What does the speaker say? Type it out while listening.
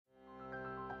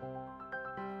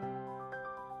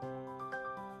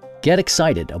Get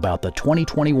excited about the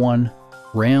 2021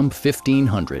 Ram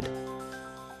 1500.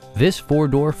 This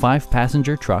four-door,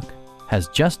 five-passenger truck has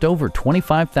just over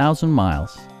 25,000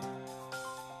 miles.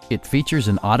 It features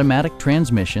an automatic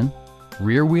transmission,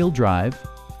 rear-wheel drive,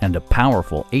 and a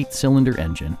powerful 8-cylinder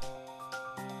engine.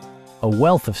 A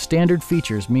wealth of standard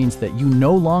features means that you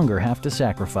no longer have to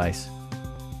sacrifice,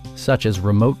 such as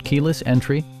remote keyless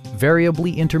entry,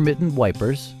 variably intermittent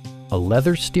wipers, a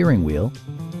leather steering wheel,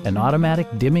 an automatic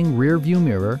dimming rear view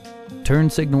mirror, turn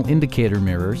signal indicator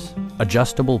mirrors,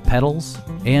 adjustable pedals,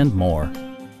 and more.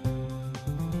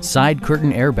 Side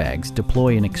curtain airbags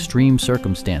deploy in extreme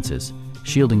circumstances,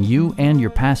 shielding you and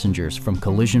your passengers from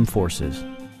collision forces.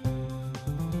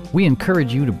 We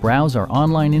encourage you to browse our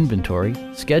online inventory,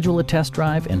 schedule a test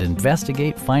drive, and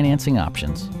investigate financing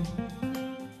options.